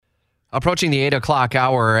Approaching the 8 o'clock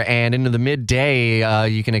hour and into the midday,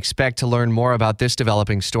 you can expect to learn more about this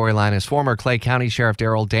developing storyline as former Clay County Sheriff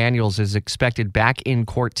Darrell Daniels is expected back in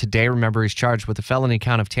court today. Remember, he's charged with a felony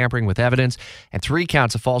count of tampering with evidence and 3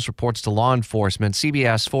 counts of false reports to law enforcement.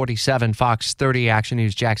 CBS 47, Fox 30, Action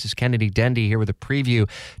News Jax's Kennedy Dendy here with a preview.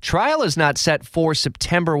 Trial is not set for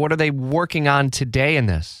September. What are they working on today in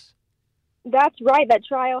this? That's right. That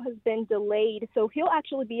trial has been delayed. So he'll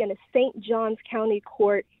actually be in a St. Johns County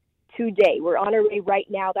court today. We're on our way right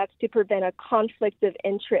now. That's to prevent a conflict of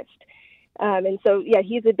interest. And so,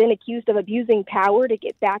 he's been accused of abusing power to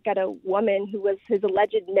get back at a woman who was his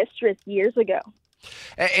alleged mistress years ago.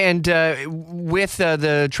 And with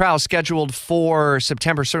the trial scheduled for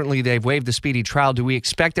September, certainly they've waived the speedy trial. Do we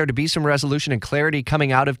expect there to be some resolution and clarity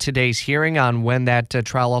coming out of today's hearing on when that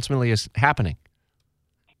trial ultimately is happening?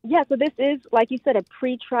 Yeah, so this is, like you said, a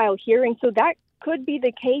pre-trial hearing. So that could be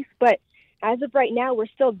the case, but as of right now, we're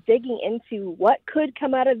still digging into what could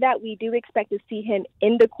come out of that. We do expect to see him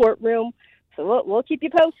in the courtroom, so we'll keep you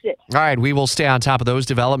posted. All right, we will stay on top of those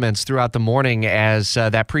developments throughout the morning as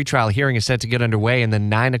that pretrial hearing is set to get underway in the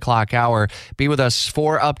 9 o'clock hour. Be with us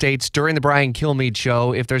for updates during the Brian Kilmeade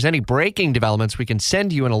Show. If there's any breaking developments, we can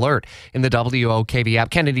send you an alert in the WOKV app.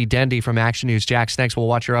 Kennedy Dendy from Action News Jax. Thanks. We'll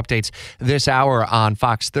watch your updates this hour on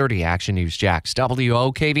Fox 30 Action News Jax.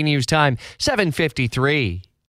 WOKV News Time, 7:53.